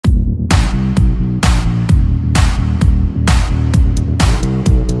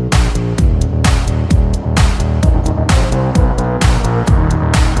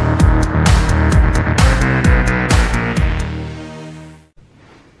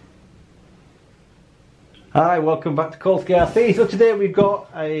Hi, welcome back to KRC. So today we've got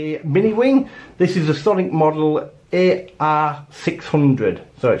a mini wing. This is a Sonicmodell AR600.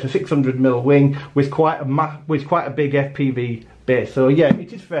 So it's a 600mm wing with quite a big FPV base. So yeah,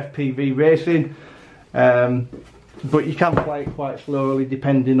 it is for FPV racing, but you can fly it quite slowly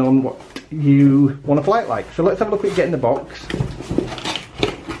depending on what you want to fly it like. So let's have a look at getting the box.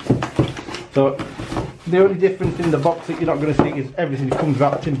 So the only difference in the box that you're not going to see is everything comes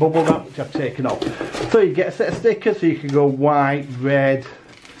wrapped in bubble wrap, which I've taken off. So you get a set of stickers, so you can go white, red.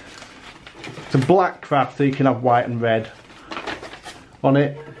 It's a black craft, so you can have white and red on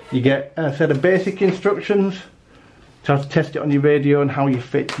it. You get a set of basic instructions to how to test it on your radio and how you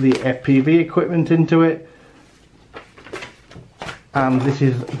fit the FPV equipment into it. And this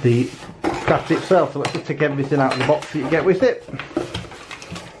is the craft itself, so let's just take everything out of the box that you get with it.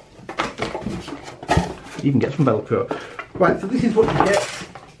 You can get some Velcro. Right, so this is what you get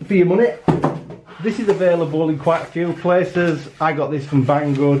for your money. This is available in quite a few places. I got this from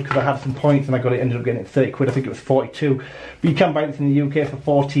Banggood because I had some points and I got it, ended up getting it 30 quid, I think it was 42. But you can buy this in the UK for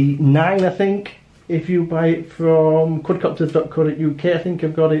 49, I think. If you buy it from quadcopters.co.uk, I think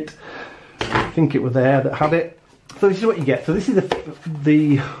I've got it. I think it was there that had it. So this is what you get. So this is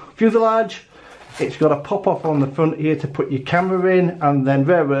the fuselage. It's got a pop off on the front here to put your camera in, and then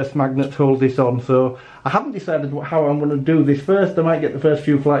rare earth magnets hold this on. So I haven't decided how I'm going to do this first. I might get the first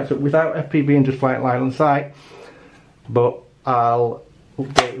few flights up without FPV and just fly it line on sight, but I'll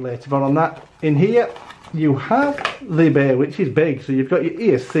update later on that. In here you have the bay, which is big. So you've got your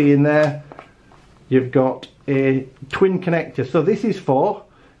ESC in there, you've got a twin connector. So this is for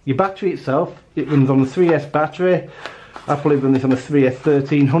your battery itself. It runs on the 3S battery. I probably run this on a 3S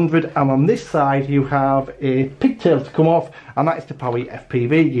 1300, and on this side you have a pigtail to come off, and that is to power your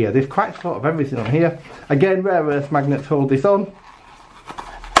FPV gear. There's quite a lot of everything on here. Again, rare earth magnets hold this on.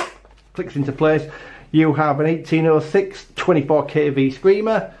 Clicks into place. You have an 1806 24 kV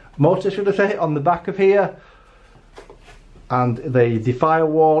screamer, motor should I say, on the back of here. And the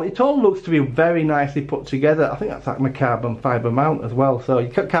firewall, it all looks to be very nicely put together. I think that's like my carbon fibre mount as well. So you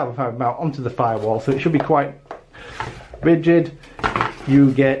cut carbon fibre mount onto the firewall, so it should be quite rigid.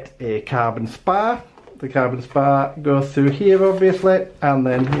 You get a carbon spar. The carbon spar goes through here obviously, and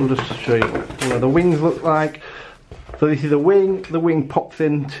then we'll just show you what the wings look like. So this is a wing. The wing pops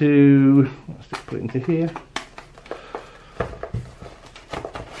into, let's just put it into here.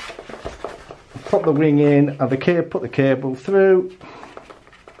 Pop the wing in and put the cable through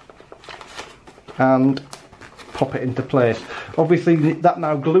and pop it into place. Obviously that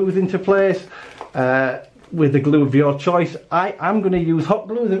now glues into place with the glue of your choice. I am going to use hot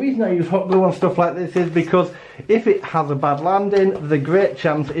glue. The reason I use hot glue on stuff like this is because if it has a bad landing, there's a great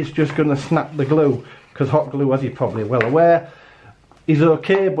chance it's just going to snap the glue, because hot glue, as you're probably well aware, is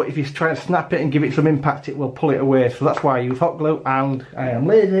okay, but if you try and snap it and give it some impact, it will pull it away. So that's why I use hot glue, and I am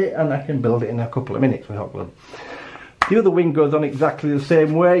lazy and I can build it in a couple of minutes with hot glue. The other wing goes on exactly the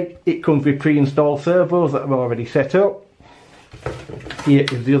same way. It comes with pre-installed servos that are already set up. Here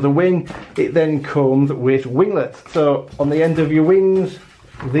is the other wing. It then comes with winglets. So on the end of your wings,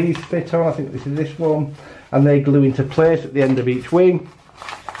 these fit on. I think this is this one, and they glue into place at the end of each wing.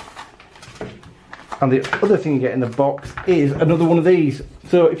 And the other thing you get in the box is another one of these.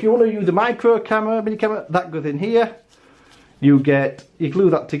 So if you want to use a micro camera, mini camera, that goes in here. You glue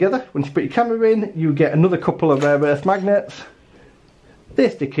that together. Once you put your camera in, you get another couple of rare earth magnets. They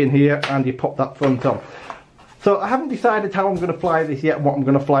stick in here and you pop that front on. So I haven't decided how I'm going to fly this yet, what I'm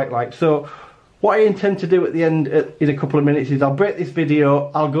going to fly it like. So what I intend to do at the end in a couple of minutes is I'll break this video,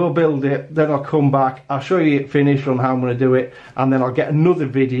 I'll go build it, then I'll come back, I'll show you it finished on how I'm going to do it, and then I'll get another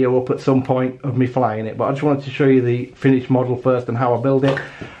video up at some point of me flying it. But I just wanted to show you the finished model first and how I build it.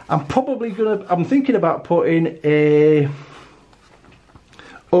 I'm thinking about putting a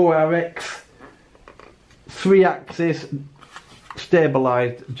ORX 3-axis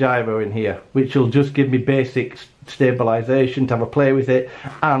stabilized gyro in here, which will just give me basic stabilization to have a play with it,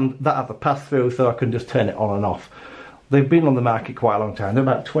 and that has a pass through, so I can just turn it on and off. They've been on the market quite a long time. They're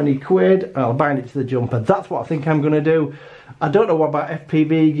about 20 quid, and I'll bind it to the jumper. That's what I think I'm going to do. I don't know what about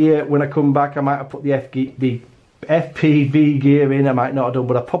FPV gear. When I come back, I might have put the FPV gear in. I might not have done,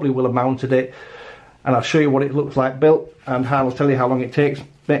 but I probably will have mounted it, and I'll show you what it looks like built, and I'll tell you how long it takes.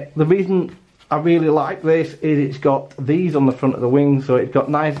 But the reason I really like this is it's got these on the front of the wing, so it's got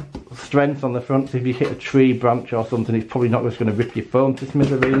nice strength on the front, so if you hit a tree branch or something, it's probably not just going to rip your phone to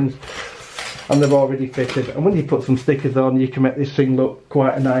smithereens. And they've already fitted, and when you put some stickers on, you can make this thing look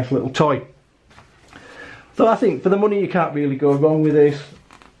quite a nice little toy. So I think for the money you can't really go wrong with this.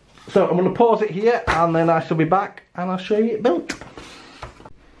 So I'm going to pause it here, and then I shall be back and I'll show you it built.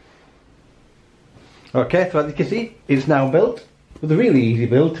 Okay, so as you can see, it's now built. It was a really easy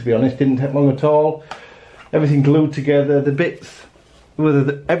build, to be honest. Didn't take long at all. Everything glued together. The bits,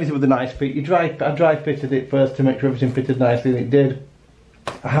 everything with a nice fit. I dry fitted it first to make sure everything fitted nicely, and it did.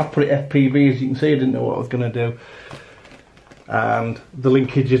 I have put it FPV, as you can see. I didn't know what I was going to do. And the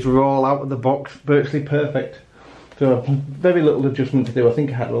linkages were all out of the box, virtually perfect. So very little adjustment to do. I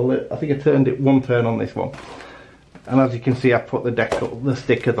think I turned it one turn on this one. And as you can see, I put the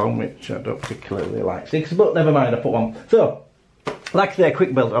stickers on, which I don't particularly like stickers, but never mind, I put one. So, like I say, a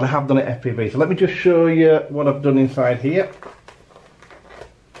quick build, and I have done it FPV. So let me just show you what I've done inside here.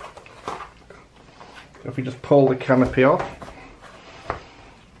 So if we just pull the canopy off.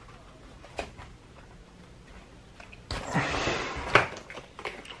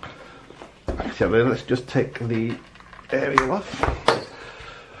 Actually, let's just take the aerial off.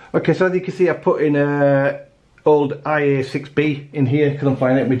 Okay, so as you can see, I put in a old IA6B in here because I'm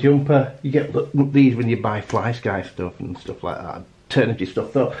flying out my jumper. You get these when you buy Fly Sky stuff and stuff like that, Turnigy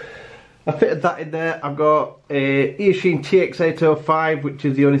stuff. So I fitted that in there. I've got a Eachine TX805, which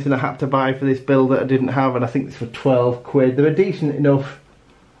is the only thing I had to buy for this build that I didn't have, and I think this for 12 quid. They're a decent enough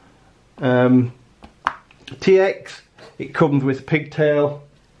TX. It comes with pigtail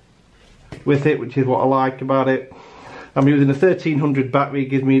with it, which is what I like about it. I'm using a 1300 battery,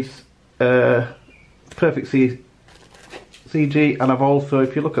 gives me perfect CG, and I've also,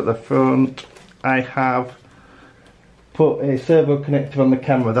 if you look at the front, I have put a servo connector on the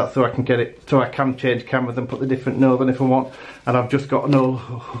camera. That's so I can get it, so I can change cameras and put the different nodes on if I want. And I've just got an old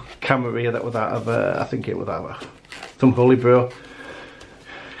camera here that was out of, I think it was out of some Holy Bro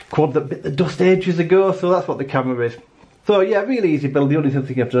quad that bit the dust ages ago, so that's what the camera is. So yeah, really easy build. The only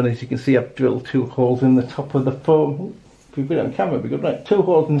thing I've done is, you can see, I've drilled 2 holes in the top of the foam. If we put it on camera, it'd be good, right? 2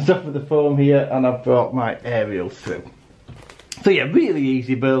 holes in the top of the foam here, and I've brought my aerials through. So yeah, really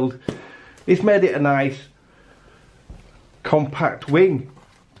easy build. It's made it a nice compact wing.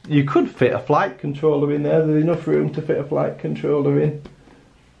 You could fit a flight controller in there. There's enough room to fit a flight controller in.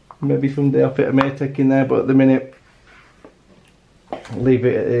 Maybe someday I'll fit a Maytech in there, but at the minute, I'll leave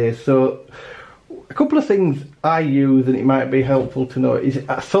it at it. So a couple of things I use, and it might be helpful to know, is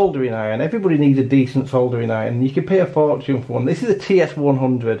a soldering iron. Everybody needs a decent soldering iron. You can pay a fortune for one. This is a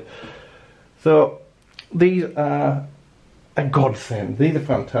TS100. So these are a godsend. These are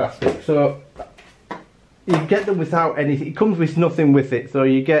fantastic. So you get them without anything. It comes with nothing with it, so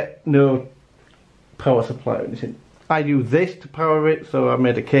you get no power supply or anything. I use this to power it, so I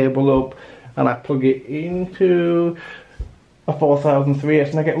made a cable up and I plug it into a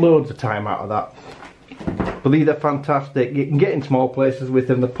 4003S, and I get loads of time out of that. But these are fantastic. You can get in small places with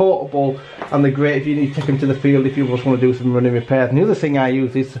them. They're portable, and they're great if you need to take them to the field if you just want to do some running repairs. And the other thing I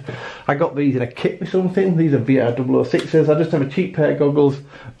use is, I got these in a kit or something. These are VR006s. I just have a cheap pair of goggles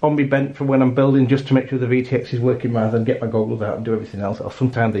on me bent for when I'm building, just to make sure the VTX is working rather than get my goggles out and do everything else. Or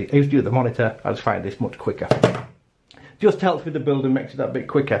sometimes I used to do the monitor. I just find this much quicker. Just helps with the build and makes it that bit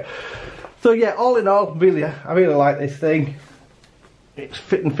quicker. So yeah, all in all, really, I really like this thing. Its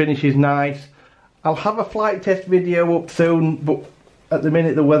fit and finish is nice. I'll have a flight test video up soon, but at the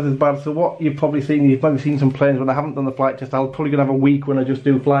minute the weather's bad, so what you've probably seen some planes when I haven't done the flight test. I'll probably gonna have a week when I just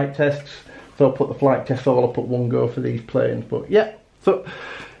do flight tests, so I'll put the flight tests all up at one go for these planes. But yeah, so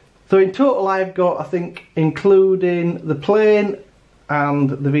in total I've got, I think, including the plane and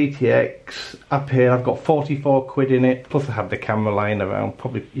the VTX up here, I've got 44 quid in it, plus I have the camera lying around.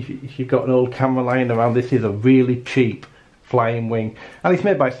 Probably if you've got an old camera lying around, this is a really cheap flying wing, and it's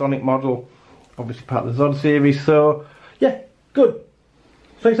made by Sonicmodell, obviously part of the ZOHD series. So yeah, good.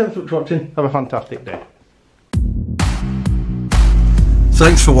 Thanks so much for watching. Have a fantastic day.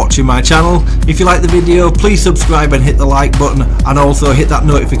 Thanks for watching my channel. If you like the video, please subscribe and hit the like button, and also hit that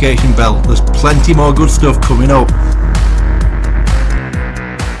notification bell. There's plenty more good stuff coming up.